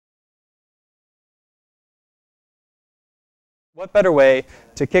What better way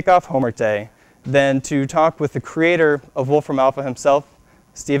to kick off Homework Day than to talk with the creator of Wolfram Alpha himself,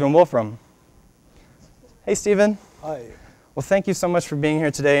 Stephen Wolfram. Hey, Stephen. Hi. Well, thank you so much for being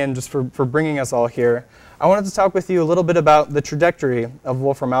here today and just for bringing us all here. I wanted to talk with you a little bit about the trajectory of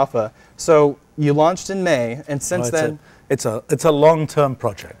Wolfram Alpha. So you launched in May, and since then... It's a long-term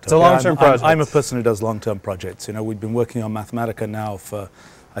project. It's a long-term project. I'm a person who does long-term projects. You know, we've been working on Mathematica now for,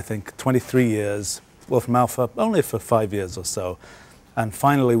 I think, 23 years. Wolfram Alpha only for 5 years or so. And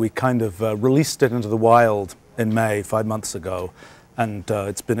finally, we kind of released it into the wild in May, 5 months ago. And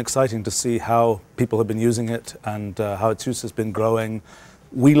it's been exciting to see how people have been using it and how its use has been growing.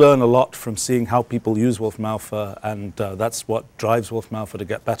 We learn a lot from seeing how people use Wolfram Alpha, and that's what drives Wolfram Alpha to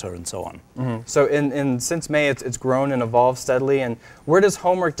get better and so on. Mm-hmm. So since May, it's grown and evolved steadily. And where does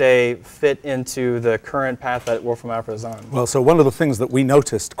Homework Day fit into the current path that Wolfram Alpha is on? Well, so one of the things that we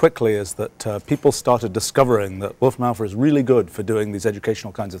noticed quickly is that people started discovering that Wolfram Alpha is really good for doing these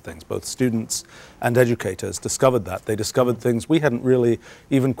educational kinds of things. Both students and educators discovered that. They discovered things we hadn't really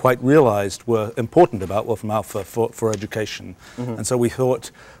even quite realized were important about Wolfram Alpha for education. Mm-hmm. And so we thought,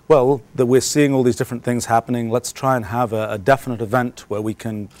 well, that we're seeing all these different things happening, let's try and have a definite event where we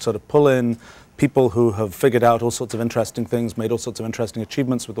can sort of pull in people who have figured out all sorts of interesting things, made all sorts of interesting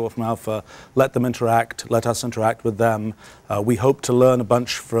achievements with Wolfram Alpha, let them interact, let us interact with them. We hope to learn a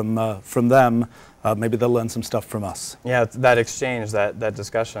bunch from them. Maybe they'll learn some stuff from us. Yeah, that exchange, that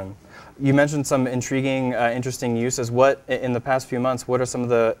discussion. You mentioned some intriguing, interesting uses. What, in the past few months, what are some of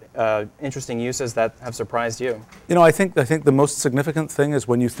the interesting uses that have surprised you? You know, I think the most significant thing is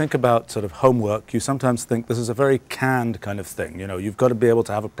when you think about sort of homework, you sometimes think this is a very canned kind of thing. You know, you've got to be able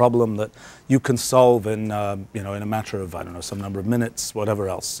to have a problem that you can solve in, you know, in a matter of, I don't know, some number of minutes, whatever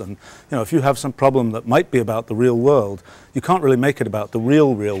else. And, you know, if you have some problem that might be about the real world, you can't really make it about the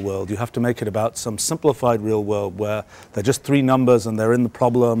real world. You have to make it about some simplified real world where they're just three numbers and they're in the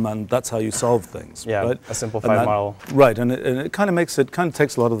problem, and that's how you solve things. Yeah, right? A simplified model. Right, and it kind of makes it, kind of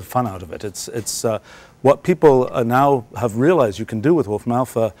takes a lot of the fun out of it. It's what people now have realized you can do with Wolfram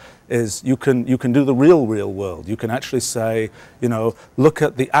Alpha is you can do the real world. You can actually say, you know, look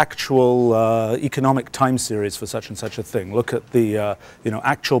at the actual economic time series for such and such a thing. Look at the you know,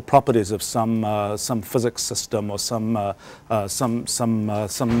 actual properties of some physics system or some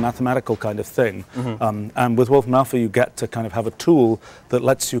mathematical kind of thing. Mm-hmm. And with Wolfram Alpha, you get to kind of have a tool that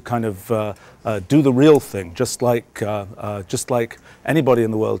lets you kind of do the real thing, just like anybody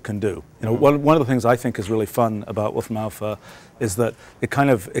in the world can do. You know, one of the things I think is really fun about Wolfram Alpha is that it kind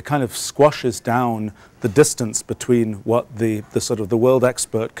of squashes down the distance between what the sort of the world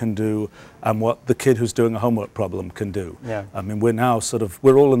expert can do and what the kid who's doing a homework problem can do. Yeah. I mean,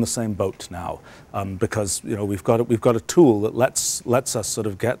 we're all in the same boat now because, you know, we've got a tool that lets us sort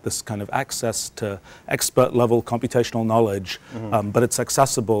of get this kind of access to expert level computational knowledge, mm-hmm. But it's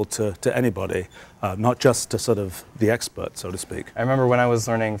accessible to anybody, not just to sort of the expert, so to speak. I remember when I was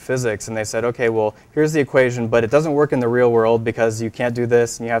learning physics and they said, okay, well, here's the equation, but it doesn't work in the real world because you can't do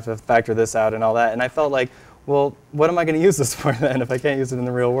this and you have to factor this out and all that. And I felt like, well, what am I going to use this for then if I can't use it in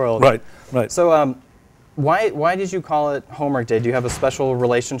the real world? Right, right. So why did you call it Homework Day? Do you have a special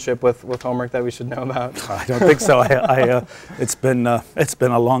relationship with homework that we should know about? I don't think so. It's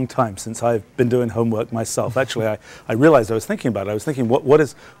been a long time since I've been doing homework myself. Actually, I realized I was thinking about it. I was thinking, what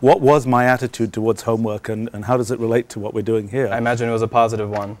was my attitude towards homework, and how does it relate to what we're doing here? I imagine it was a positive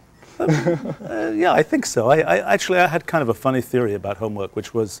one. Yeah, I think so. I had kind of a funny theory about homework,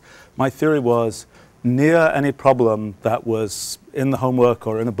 which was, my theory was, near any problem that was in the homework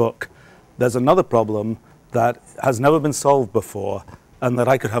or in a book, there's another problem that has never been solved before and that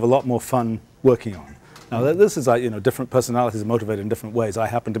I could have a lot more fun working on. Now, this is, you know, different personalities are motivated in different ways. I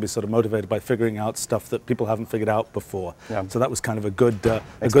happen to be sort of motivated by figuring out stuff that people haven't figured out before. Yeah. So that was kind of a good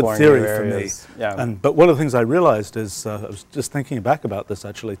theory for me. Yeah. But one of the things I realized is, I was just thinking back about this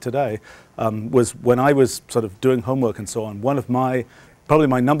actually today, was when I was sort of doing homework and so on, probably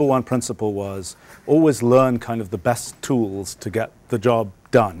my number one principle was always learn kind of the best tools to get the job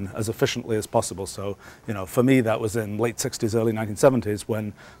done as efficiently as possible. So, you know, for me that was in late 60s, early 1970s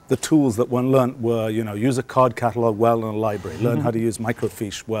when the tools that one learnt were, you know, use a card catalog well in a library, learn how to use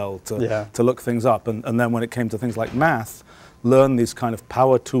microfiche well to look things up. And then when it came to things like math, learn these kind of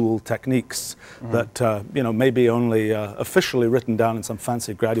power tool techniques that, you know, maybe only officially written down in some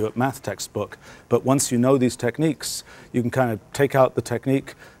fancy graduate math textbook. But once you know these techniques, you can kind of take out the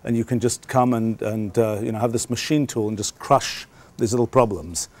technique and you can just come and you know, have this machine tool and just crush these little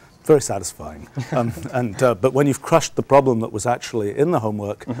problems. very satisfying. But when you've crushed the problem that was actually in the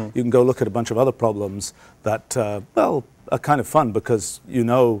homework, you can go look at a bunch of other problems that, well, are kind of fun because you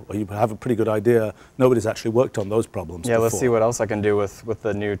know, or you have a pretty good idea, nobody's actually worked on those problems before. Let's see what else I can do with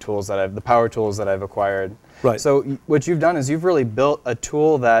the new tools that the power tools that I've acquired. Right. So what you've done is you've really built a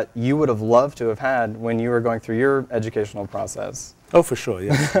tool that you would have loved to have had when you were going through your educational process. Oh, for sure,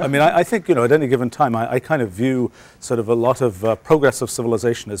 yeah. I mean, I think, you know, at any given time, I kind of view sort of a lot of progress of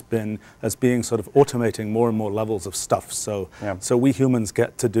civilization as being sort of automating more and more levels of stuff. So, so we humans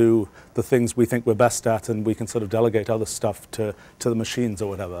get to do the things we think we're best at, and we can sort of delegate other stuff to the machines or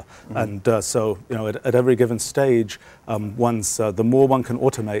whatever. And so, you know, at every given stage, the more one can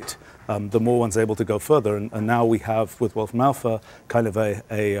automate, the more one's able to go further. And now we have, with Wolfram Alpha, kind of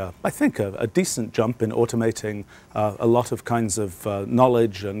I think a decent jump in automating a lot of kinds of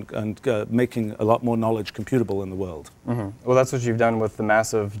knowledge and making a lot more knowledge computable in the world. Well, that's what you've done with the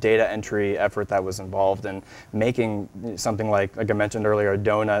massive data entry effort that was involved in making something like I mentioned earlier, a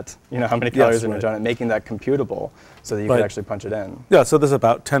donut, you know, how many calories in a donut, making that computable so that you could actually punch it in. Yeah, so there's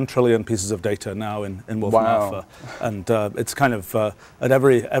about 10 trillion pieces of data now in Wolfram Alpha. And it's kind of, at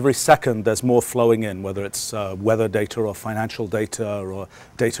every second there's more flowing in, whether it's weather data or financial data or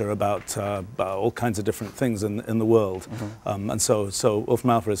data about all kinds of different things in the world. And so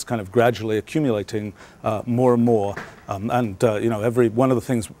Wolfram Alpha is kind of gradually accumulating more and more. You know, every one of the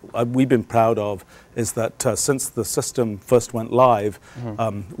things we've been proud of is that since the system first went live,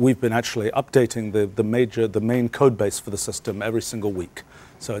 we've been actually updating the main code base for the system every single week.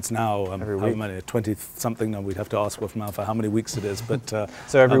 So it's now, how many, 20-something, no, we'd have to ask Wolfram Alpha how many weeks it is, but...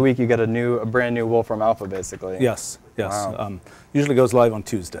 so every week you get a brand new Wolfram Alpha, basically? Yes, yes. Wow. Usually goes live on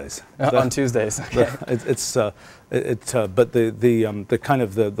Tuesdays. On Tuesdays, okay. But the kind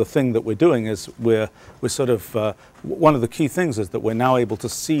of the thing that we're doing is we're sort of, one of the key things is that we're now able to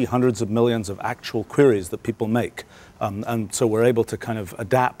see hundreds of millions of actual queries that people make. And so we're able to kind of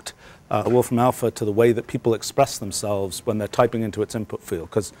adapt Wolfram Alpha to the way that people express themselves when they're typing into its input field.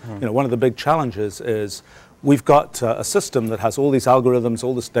 Because you know, one of the big challenges is we've got a system that has all these algorithms,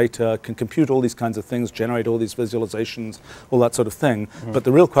 all this data, can compute all these kinds of things, generate all these visualizations, all that sort of thing. But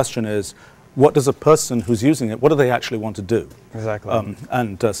the real question is, what does a person who's using it, what do they actually want to do? Exactly.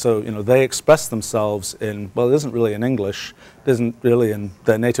 So, you know, they express themselves in, well, it isn't really in English, it isn't really in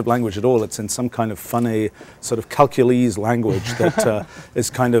their native language at all, it's in some kind of funny sort of calculese language that is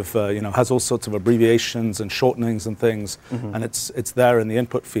kind of, you know, has all sorts of abbreviations and shortenings and things, and it's there in the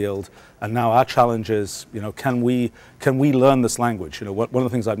input field. And now our challenge is, you know, can we learn this language? You know, one of the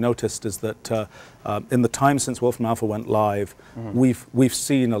things I've noticed is that in the time since Wolfram Alpha went live, we've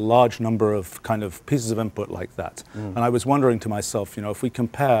seen a large number of kind of pieces of input like that. And I was wondering to myself, you know, if we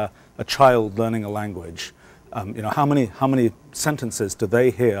compare a child learning a language, you know, how many sentences do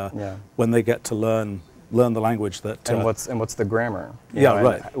they hear when they get to learn the language that and what's the grammar?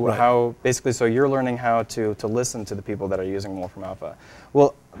 Right. How basically, so you're learning how to listen to the people that are using Wolfram Alpha.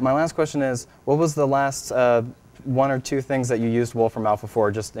 Well, my last question is, what was the last one or two things that you used Wolfram Alpha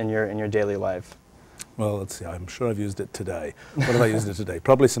for, just in your daily life? Well, let's see, I'm sure I've used it today. What have I used it today?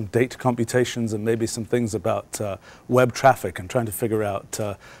 Probably some data computations and maybe some things about web traffic and trying to figure out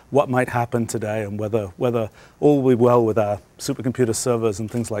what might happen today and whether all will be well with our supercomputer servers and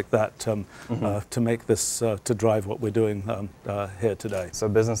things like that to make this, to drive what we're doing here today. So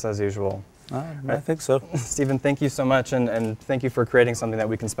business as usual. I think so. Stephen, thank you so much, and thank you for creating something that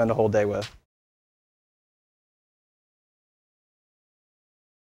we can spend a whole day with.